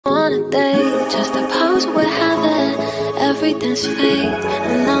on a date, just a pose we're having. Everything's fake,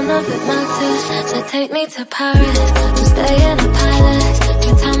 and none of it matters. So take me to Paris, we'll stay in a palace.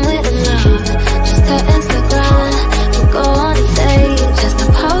 Pretend we're in love, just to Instagram. We'll go on a date, just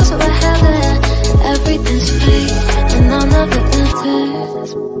a pose we're having. Everything's fake, and none of it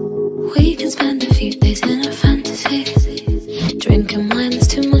matters. We can spend a few days in a fantasy, drinking wine that's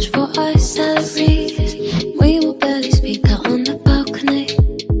too much for our salaries. We will barely speak out on the balcony,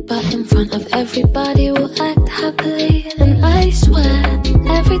 but in front of everybody we'll act happily. And I swear,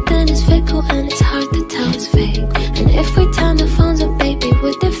 everything is fickle and it's hard to tell it's fake. And if we turn the phones up, baby,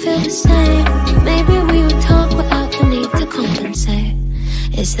 would it feel the same? Maybe we would talk without the need to compensate.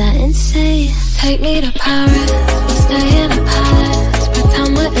 Is that insane? Take me to Paris, we'll stay in a palace.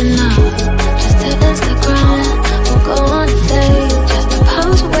 Pretend we're in love, just to Instagram. We'll go on a date, just a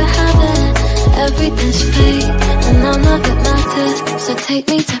pose we're having. Everything's fake, and none of it matters. So take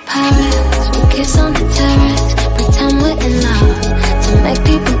me to Paris, we'll kiss on the terrace. Pretend we're in love, to make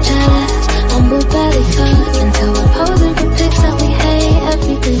people jealous. And we'll barely touch until we're posing for pics that we hate.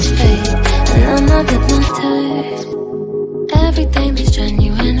 Everything's fake, and none of it matters. Everything is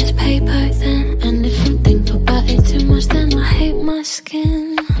genuine as paper thin, and if you think about it too much, then I hate my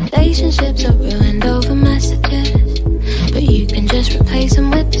skin. Relationships are ruined over messages, but you can just replace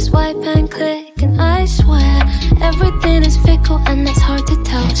them with the swipe and click. And I swear, everything is fickle and it's hard to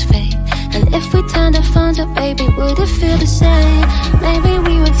tell it's fake. And if we turn the phones up, baby, would it feel the same? Maybe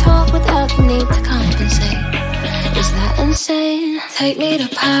we would talk without the need to compensate. Is that insane? Take me to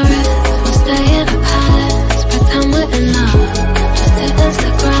Paris, we'll stay in a palace. Pretend we're in love, just to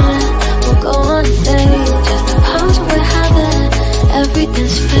Instagram. We'll go on a date, just a pose we're having.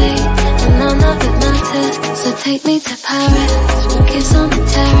 Everything's fake, and none of it matters. So take me to Paris, we'll kiss on the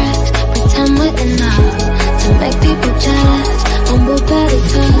terrace. Pretend we're in love, to make people jealous. And we'll barely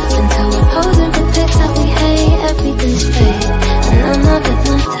touch until we're posing for pics that we hate. Everything's fake, and none of it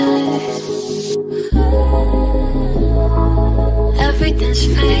matters. Everything's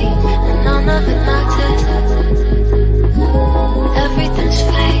fake, and none of it matters. Everything's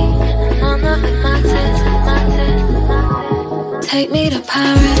fake, and none of it matters. Take me to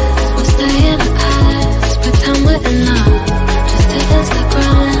Paris, we'll stay in a palace. Pretend we're in love, just to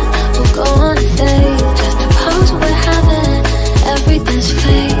Instagram. We'll go on a date, just a pose we're having. Everything's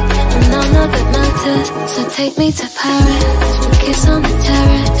fake, and none of it matters. So take me to Paris, we'll kiss on the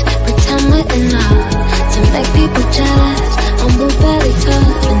terrace. Pretend we're in love, to make people jealous. And we'll barely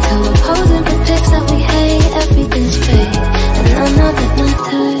touch until we're posing for pics that we hate. Everything's fake, and none of it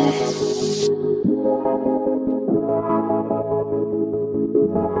matters.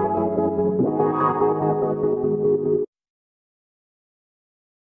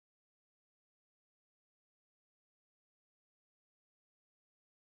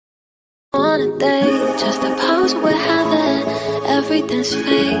 On a date, just a pose we're having. Everything's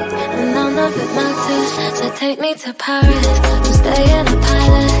fake, and none of it matters. So take me to Paris, we'll stay in a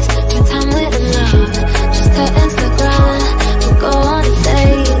palace. Pretend we're in love, just to Instagram. We'll go on a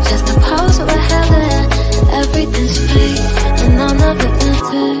date, just a pose we're having. Everything's fake, and none of it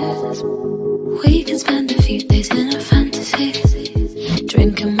matters. We can spend a few days in a fantasy,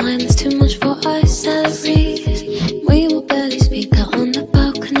 drinking wine that's too much for our salaries. We will barely speak out on the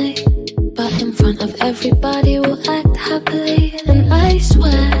balcony, but in front of everybody we'll act happily. And I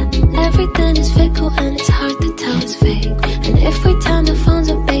swear, everything is fickle and it's hard to tell it's fake. And if we turn the phones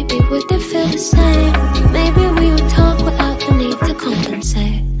up, baby, would it feel the same? Maybe we would talk without the need to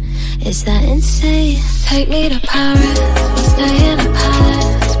compensate. Is that insane? Take me to Paris, we'll stay in a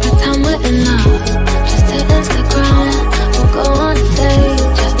palace. Pretend we're in love, just to Instagram. We'll go on a date,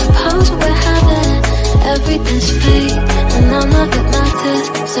 just a pose we're having. Everything's fake, and none of it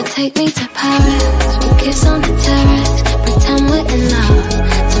matters. So take me to Paris, we'll kiss on the terrace. Pretend we're in love,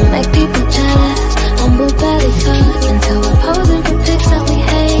 to make people jealous. And we'll barely touch until we're posing for pics that we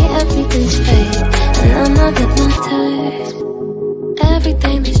hate. Everything's fake, and none of it matters.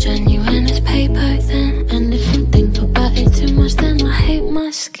 Everything is genuine as paper thin, and if you think about it too much, then I hate my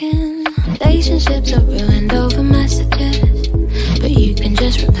skin. Relationships are ruined over messages, but you can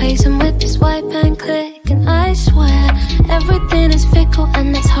just replace them with the swipe and click. And I swear, everything is fickle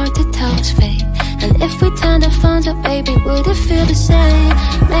and it's hard to tell it's fake. And if we turn the phones up, baby, would it feel the same?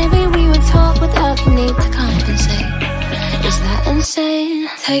 Maybe we would talk without the need to compensate. Is that insane?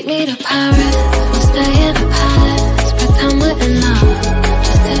 Take me to Paris, we'll stay in a palace. Pretend we're in love,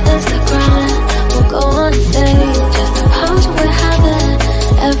 just to Instagram. We'll go on a date, just a pose we're having.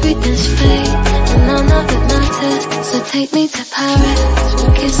 Everything's fake, and none of it matters. So take me to Paris,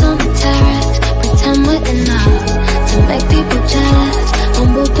 we'll kiss on the terrace. Pretend we're in love, to make people jealous.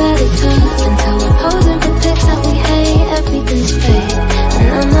 And we'll barely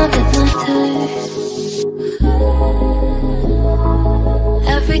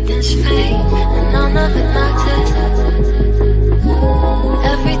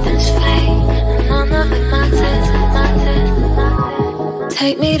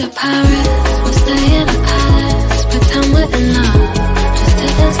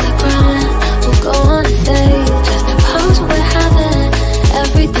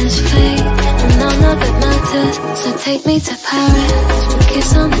take me to Paris. We'll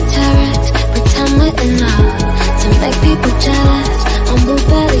kiss on the terrace, pretend we're in love, to make people jealous. On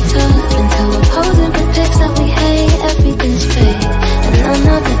blueberry toast until we're posing for pics that we hate. Everything's fake and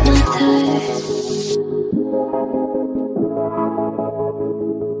none of it matters.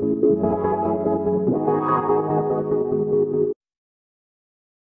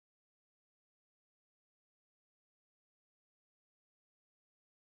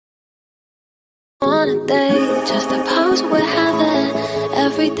 On a date, just a pose we're having.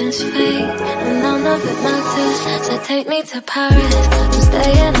 Everything's fake and none of it matters. So take me to Paris, we'll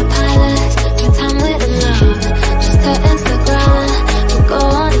stay in a palace, pretend we're in love, just to Instagram. We'll go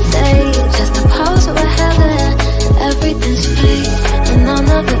on a date, just a pose we're having. Everything's fake and none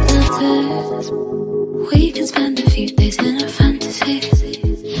of it matters. We can spend a few days in a fantasy,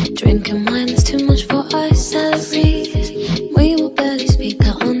 drinking wine that's too much for our salaries. We will barely speak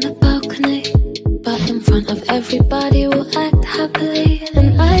out on the balcony, but in front of everybody we'll act happily.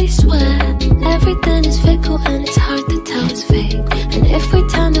 And I swear, everything is fickle and it's hard to tell it's fake. And if we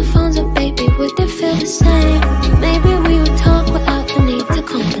turn the phones up, baby, would it feel the same? Maybe we would talk without the need to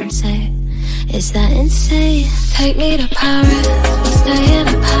compensate. Is that insane? Take me to Paris, we'll stay in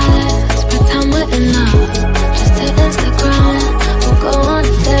a palace, pretend we're in love, just to Instagram. We'll go on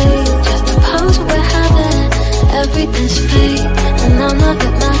a date, just a pose we're having. Everything's fake and none of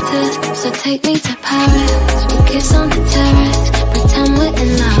it matters. So take me to Paris, we'll kiss on the terrace, pretend we're in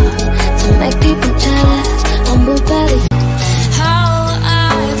love, to make people jealous. On blueberry. How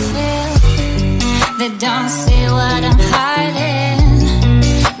I feel, they don't see what I'm hiding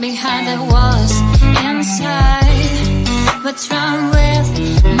behind the walls inside. What's wrong with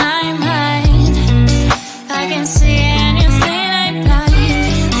my mind? I can see anything I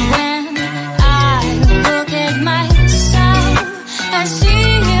like. When I look at myself, I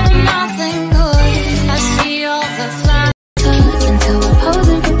see nothing good. I see all the flaws. Until we're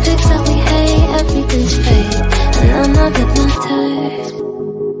posing for pics that we hate. Everything's fake and none of it matters.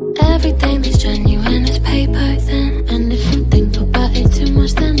 Everything is genuine is paper thin, and if you think about it too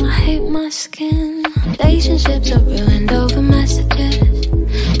much, then I hate my skin. Relationships are ruined over messages,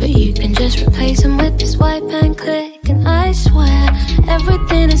 but you can just replace them with the swipe and click. And I swear,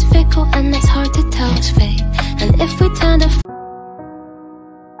 everything is fickle and it's hard to tell it's fake. And if we turn the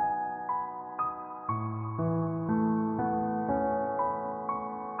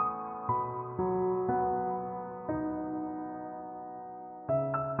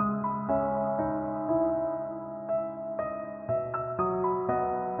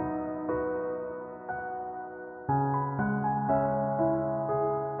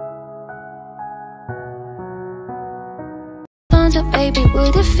up, baby,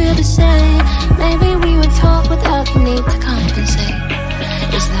 would it feel the same? Maybe we would talk without the need to compensate.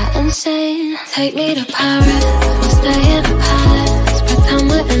 Is that insane? Take me to Paris, we'll stay in a palace, pretend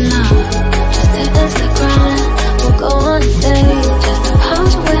we're in love, just to Instagram. We'll go on a date, just a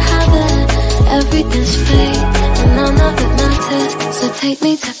pose we're having. Everything's fake and none of it matters. So take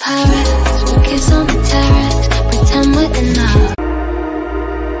me to Paris, we'll kiss on the terrace, pretend we're in love.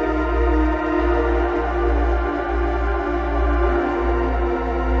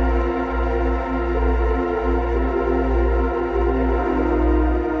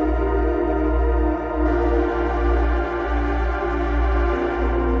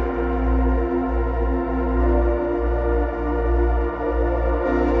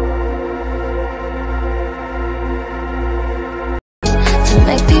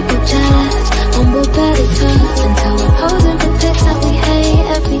 Make people jealous, on blueberry toast, until we're posing for pics that we hate.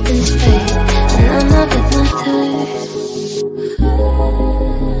 Everything's fake and none of it matters.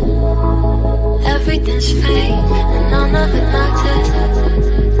 Everything's fake and none of it matters.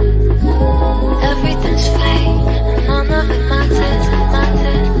 Everything's fake and none of it matters.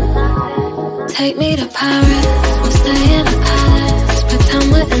 Take me to Paris, we'll stay in a palace, pretend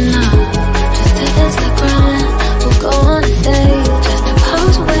we're in love, just to Instagram. We'll go on a date, just a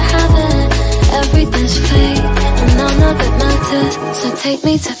pose we're having. Everything's fake and none of it matters. So take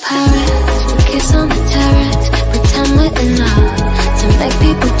me to Paris, we'll kiss on the terrace, pretend we're in love, to make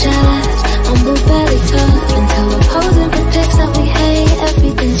people jealous. On blueberry toast until we're posing for pics that we hate.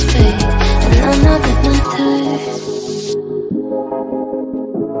 Everything's fake and none of it matters.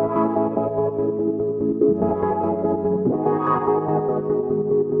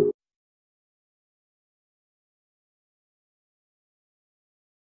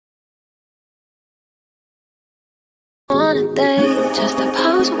 On a date, just a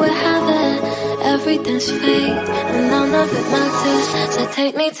pose we're having. Everything's fake and none of it matters. So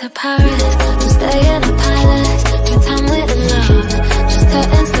take me to Paris, we'll stay in a palace, pretend we're in love, just to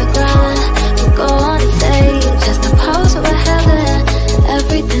Instagram. We'll go on a date, just a pose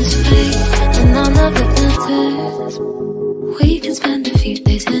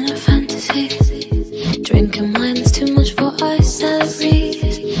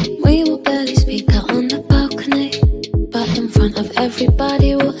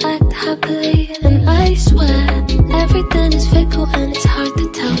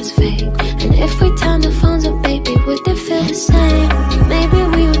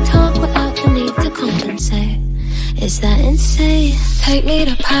insane? Take me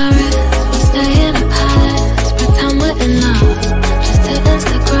to Paris, we'll stay in a palace, pretend we're in love, just to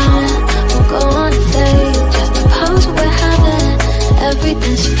Instagram it. We'll go on a date, just to pose what we're having.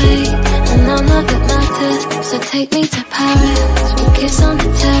 Everything's fake, and none of it matters. So take me to Paris, we'll kiss on the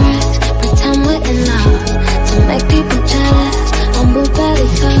terrace, pretend we're in love, to make people jealous. And we'll barely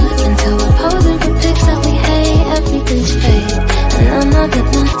touch until we're posing for pics that we hate. Everything's fake, and none of it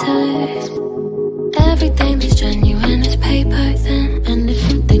matters. Everything is genuine as paper thin, and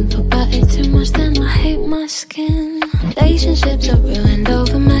if you think about it too much, then I hate my skin. Relationships are ruined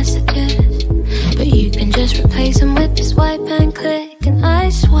over messages, but you can just replace them with the swipe and click. And I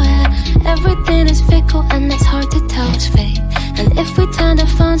swear, everything is fickle and it's hard to tell it's fake. And if we turned our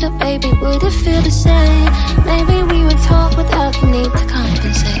phones up, baby, would it feel the same? Maybe we would talk without the need to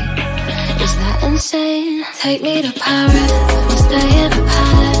compensate. Is that insane? Take me to Paris, we'll stay in a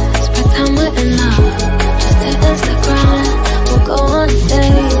palace, pretend we're in love, just to Instagram it. We'll go on a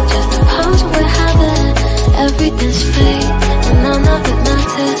date, just to pose what we're having. Everything's fake, and none of it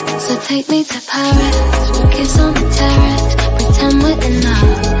matters. So take me to Paris, we'll kiss on the terrace, pretend we're in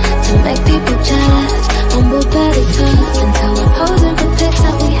love, to make people jealous. And we'll barely touch until we're posing for pics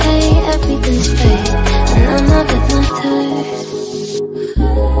that we hate. Everything's fake, and none of it matters.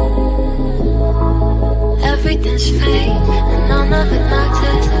 Everything's fake, and none of it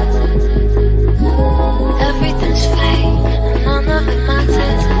matters. Everything's fake, and none of it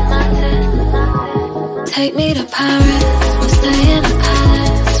matters. Take me to Paris, we'll stay in a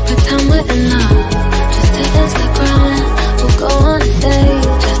palace, pretend we're in love, just to Instagram it. We'll go on a date,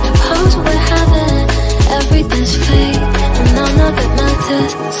 just to pose what we're having. Everything's fake, and none of it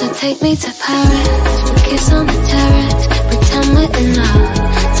matters. So take me to Paris, we'll kiss on the terrace, pretend we're in love,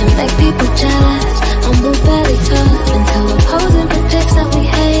 to make people jealous. And we'll barely touch until we're posing for pics that we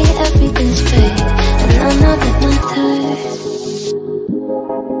hate. Everything's fake, and none of it matters.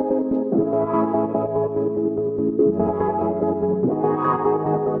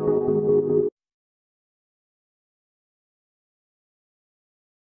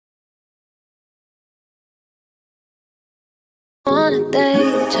 On a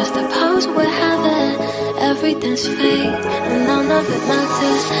date, just to pose what we're having. Everything's fake, and none of it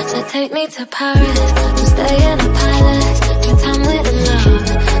matters. So take me to Paris, we'll stay in a palace, pretend we're in love,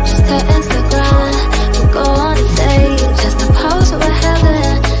 just to Instagram. We'll go on a date, just to pose what we're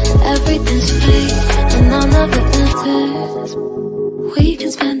having. Everything's fake, and none of it matters. We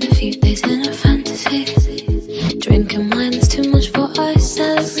can spend a few days in a fantasy, drinking wine that's too much for our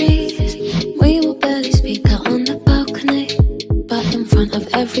salaries. We will barely speak out on the balcony, but in front of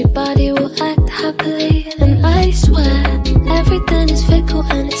everybody we'll act happily. And I swear, everything is fickle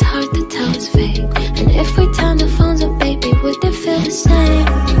and it's hard to tell it's fake. And if we turn the phones up, baby, would it feel the same?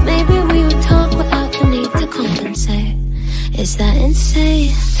 Maybe we would talk without the need to compensate. Is that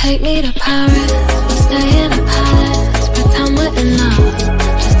insane? Take me to Paris, we'll stay in a palace, pretend we're in love,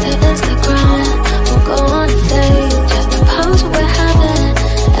 just to Instagram it. We'll go on a date, just to pose what we're having.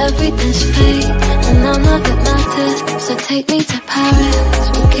 Everything's fake, and none of it matters. So take me to Paris,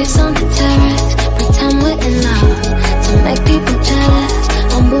 we'll kiss on the terrace, pretend we're in love, to make people jealous.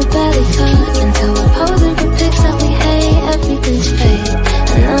 And we'll barely touch until we're posing for pics that we hate. Everything's fake,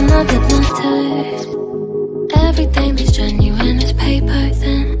 and none of it matters. Everything is genuine as paper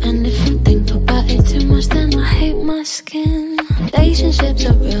thin, and if you think about it too much, then I hate my skin. Relationships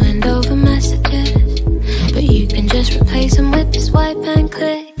are ruined over messages, but you can just replace them with the swipe and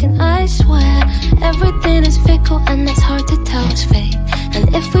click. And I swear, everything is fickle and it's hard to tell it's fake.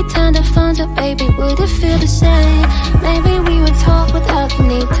 And if we turned our phones up, baby, would it feel the same? Maybe we would talk without the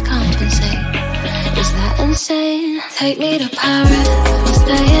need to compensate. Is that insane? Take me to Paris, we'll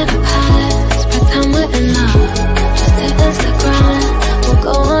stay in a palace, pretend we're in love, just to Instagram it. We'll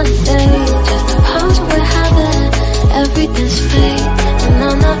go on a date, just to pose what we're having. Everything's fake, and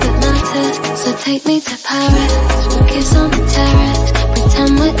none of it matters. So take me to Paris, we'll kiss on the terrace,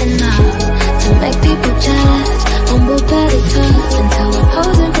 pretend we're in love, to make people jealous. And we'll barely touch until we're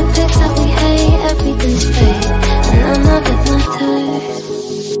posing for pics that we hate. Everything's fake, and none of it matters.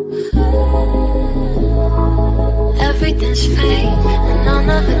 Everything's fake, and none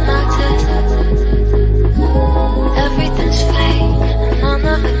of it matters. Everything's fake, and none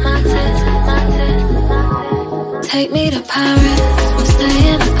of it matters. Take me to Paris, we'll stay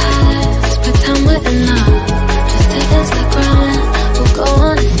in a palace, pretend we're in love, just to Instagram it. We'll go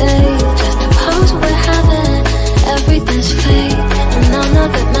on a date, just to pose what we're having. Everything's fake, and none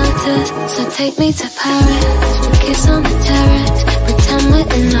of it matters. So take me to Paris, we'll kiss on the terrace, pretend we're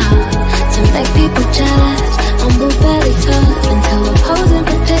in love, to make people jealous. And we'll barely touch until we're posing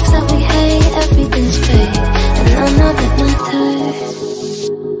for pics that we hate. Everything's fake, and none of it matters.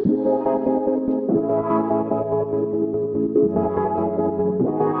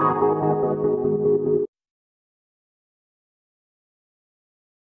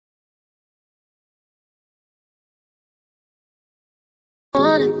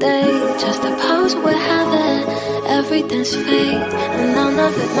 on a date, just a pose we're having. Everything's fake, and none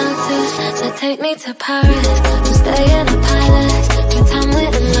of it matters. So take me to Paris, we'll stay in a palace. Pretend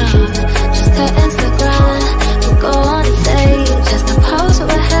we're in love, just to Instagram. We'll go on a date, just a pose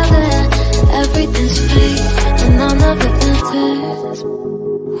we're having. Everything's fake, and none of it matters.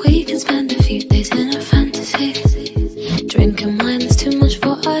 We can spend a few days in a fantasy, drinking wine that's too much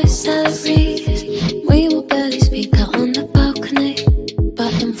for our salaries. We will barely speak out on the balcony,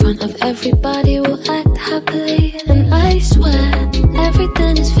 but in front of everybody we'll act happily. And I swear,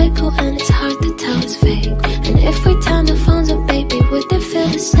 everything is fickle and it's hard to tell it's fake. And if we turn the phones up, baby, would it feel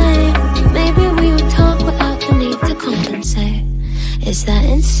the same? Maybe we would talk without the need to compensate. Is that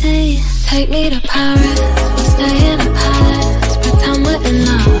insane? Take me to Paris, we'll stay in a palace. Pretend we're in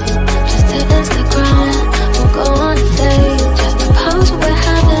love, just to Instagram. We'll go on a date, just a pose we're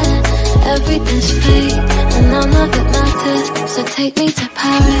having. Everything's fake, and none of it matters. So take me to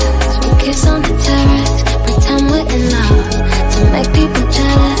Paris, we'll kiss on the terrace. Pretend we're in love, to make people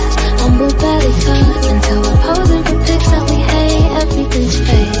jealous. And we'll barely touch until we're posing for pics that we hate. Everything's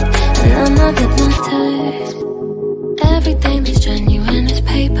fake, and none of it matters. Everything is genuine as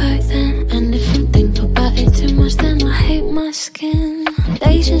paper thin, and if you think about it too much, then I hate my skin.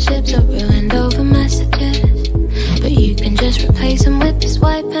 Relationships are ruined over messages, but you can just replace them with the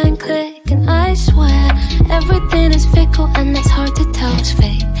swipe and click. And I swear, everything is fickle and it's hard to tell it's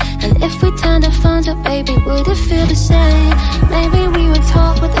fake. And if we turn the phones up, baby, would it feel the same? Maybe we would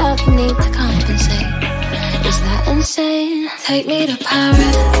talk without the need to compensate. Is that insane? Take me to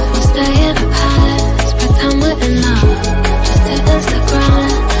Paris, we'll stay in a palace. Pretend we're in love, just to Instagram.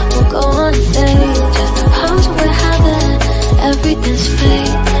 We'll go on a date, just a pose we're having. Everything's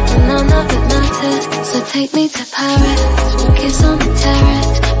fake, and none of it matters. So take me to Paris, we'll kiss on the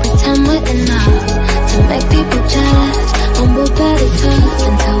terrace. Pretend we're in love, to make people jealous. And we'll barely touch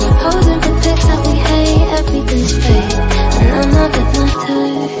until we're posing for pics that we hate. Everything's fake, and none of it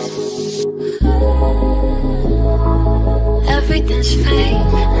matters. Everything's fake,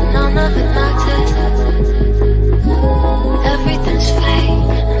 and none of it matters. Everything's fake,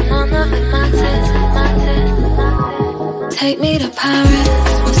 and none of it matters. Take me to Paris,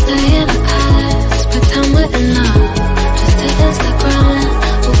 we'll stay in a palace. Pretend we're in love, just to Instagram.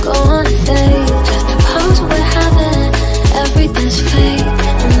 We'll go on a date, just a pose we're having. Everything's fake,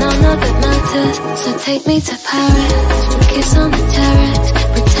 and none of it matters. So take me to Paris, we'll kiss on the terrace.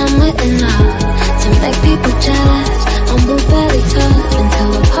 Pretend we're in love, to make people jealous. And we'll barely touch until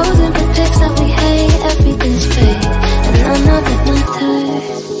we're posing for pics that we hate. Everything's fake, and none of it matters.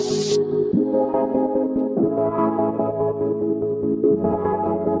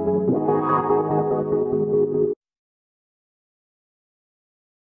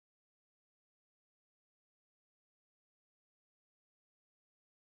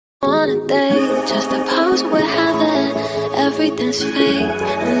 On a date, just a pose we're having. Everything's fake,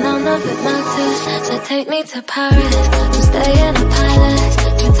 and none of it matters. So take me to Paris, we'll stay in a palace.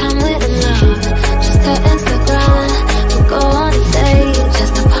 Pretend we're in love, just to Instagram. We'll go on a date,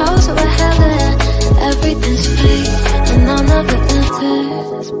 just a pose we're having. Everything's fake, and none of it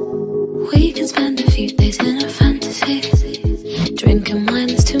matters. We can spend a few days in a fantasy, drinking wine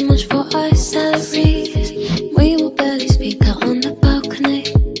that's too much for our salaries. We will barely speak out on the balcony,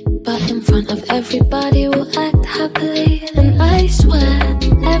 but in front of everybody we'll act happily. And I swear,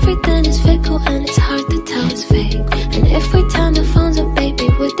 everything is fickle and it's hard to tell it's fake. And if we turn the phones up, baby,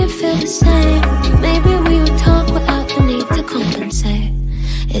 would it feel the same? Maybe we would talk without the need to compensate.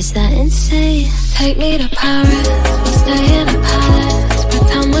 Is that insane? Take me to Paris, we'll stay in a palace.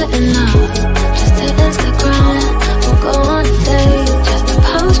 Pretend we're in love, just to Instagram. We'll go on a date, just a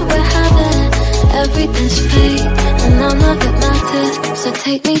pose we're having. Everything's fake, and none of it matters. So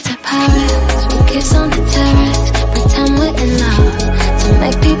take me to Paris, we'll kiss on the terrace. Pretend we're in love, to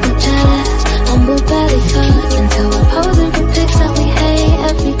make people jealous. And we'll barely touch until we're posing for pics that we hate.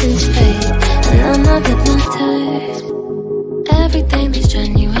 Everything's fake, and none of it matters. Everything is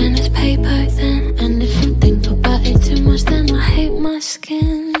genuine as paper thin, and if you think about it too much, then I hate my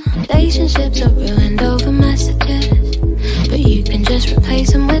skin. Relationships are ruined over messages, but you can just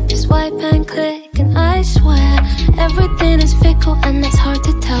replace them with the swipe and click. And I swear, everything is fickle and it's hard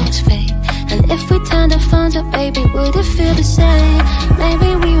to tell it's fake. And if we turn the phones up, baby, would it feel the same?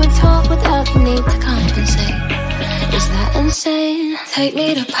 Maybe we would talk without the need to compensate. Is that insane? Take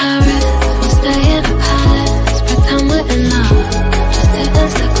me to Paris, we'll stay in a palace. Pretend we're in love, just to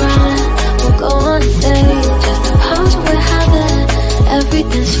Instagram. We'll go on a date, just a pose we're having.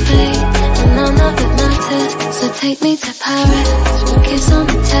 Everything's fake, and none of it matters. So take me to Paris, we'll kiss on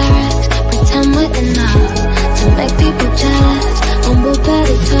the terrace. Pretend we're in love, to make people jealous. And we'll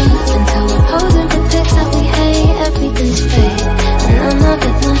barely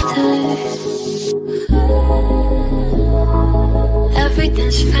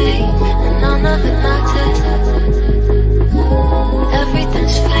Everything's fake, and none of it matters.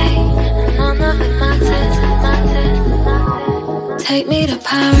 Everything's fake, and none of it matters. Take me to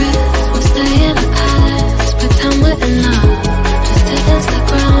Paris, we'll stay in a palace. Pretend we're in love, just to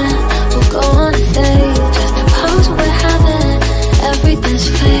Instagram it. We'll go on a date, just to pose we're having. Everything's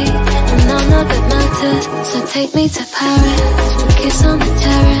fake, and none of it matters. So take me to Paris, we'll kiss on the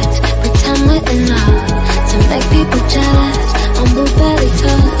terrace. Pretend we're in love, to make people jealous. And we'll barely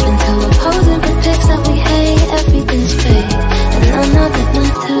talk until we're posing for pics that we hate. Everything's fake, and none of it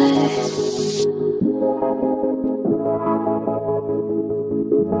matters.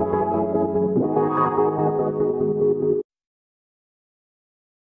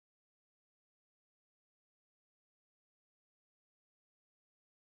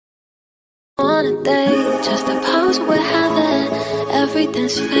 On a date, just a pose we're having.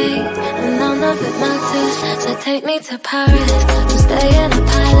 Everything's fake, and none of it matters. So take me to Paris, we'll stay in a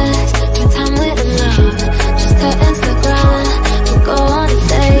palace. Pretend we're in love, just to Instagram. We'll go on a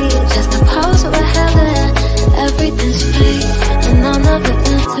date, just a pose we're having. Everything's fake, and none of it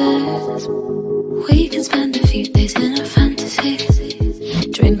matters. We can spend a few days in a fantasy,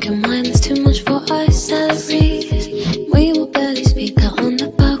 drinking wine that's too much for our salaries. We will barely speak out on the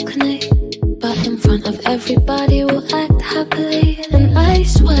balcony, but in front of everybody we'll act happily. And I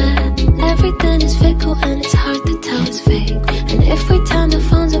swear, everything is fickle and it's hard to tell it's fake. And if we turn the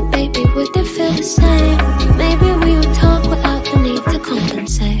phones up, baby, would it feel the same? Maybe we would talk without the need to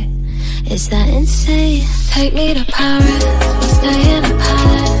compensate. Is that insane? Take me to Paris, we'll stay in a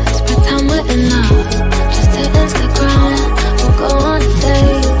palace. Pretend we're in love, just to Instagram. We'll go on a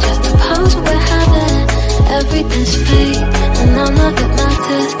date, just to pose we're having. Everything's fake, and none of it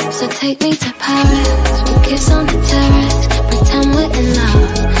matters. So take me to Paris, we'll kiss on the terrace. Pretend we're in love,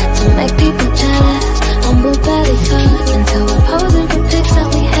 to make people jealous. And we'll barely talk until we're posing for pics that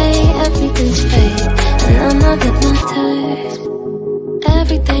we hate. Everything's fake, and none of it matters.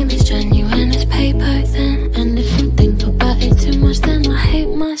 Everything is genuine as paper thin. And if you think about it too much, then I hate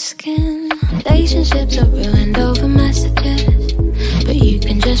my skin. Relationships are ruined over messages, but you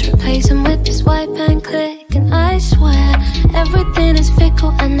can just replace them with the swipe and click. And I swear, everything is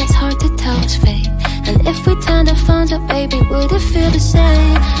fickle and it's hard to tell it's fake. And if we turn the phones up, baby, would it feel the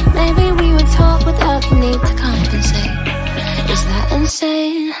same? Maybe we would talk without the need to compensate. Is that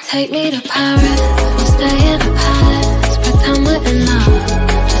insane? Take me to Paris, we'll stay in a palace. Pretend we're in love,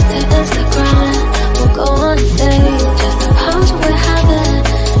 just to Instagram. We'll go on a date, just to pose we're having.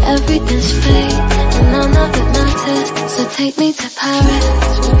 Everything's fake, and none of it matters. So take me to Paris,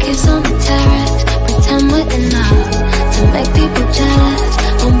 we'll kiss on the terrace. Pretend we're in love, to make people jealous.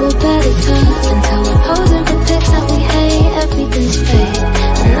 And we'll barely talk until we're posing for pics that we hate. Everything's fake,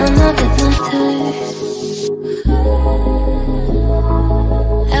 and none of it matters.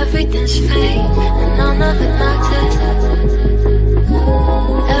 Everything's fake, and none of it matters.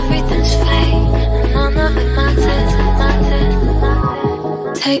 Everything's fake, and none of it matters.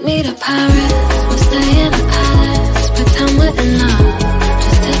 Take me to Paris, we'll stay in a palace. Pretend we're in love,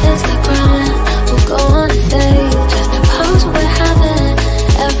 just to Instagram. We'll go on a date, just to pose we're having.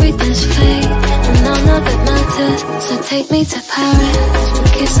 Everything's fake, and none of it matters. So take me to Paris,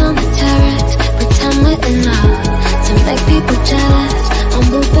 we'll kiss on the terrace. Pretend we're in love, to make people jealous. And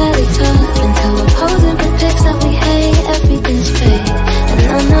we'll barely talk until we're posing for pics that we hate. Everything's fake, and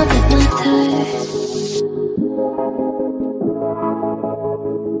none of it matters.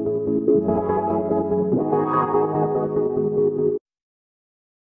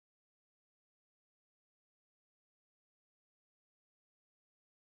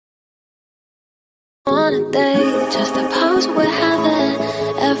 On a date, just a pose we're having.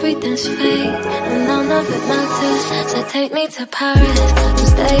 Everything's fake, and none of it matters. So take me to Paris, we'll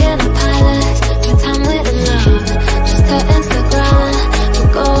stay in a palace. Pretend we're in love, just to Instagram.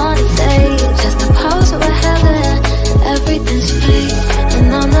 We'll go on a date, just a pose we're having. Everything's fake, and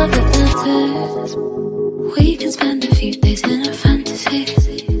none of it matters. We can spend a few days in a fantasy,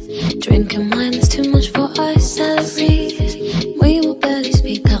 drinking wine that's too much for our salaries. We will barely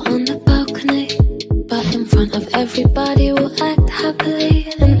speak out on the balcony, but in front of everybody we'll act happily.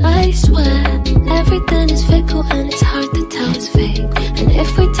 And I swear, everything is fickle and it's hard to tell it's fake. And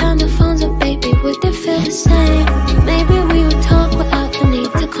if we turn the phones up, baby, would it feel the same? Maybe we would talk without the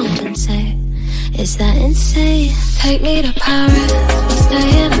need to compensate. Is that insane? Take me to Paris, we'll stay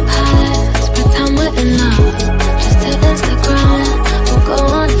in a palace. Pretend we're in love, just to Instagram. We'll go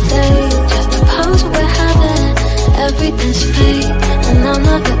on a date, just to pose we're having. Everything's fake, and none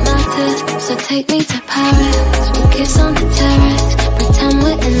of it matters. So take me to Paris, we'll kiss on the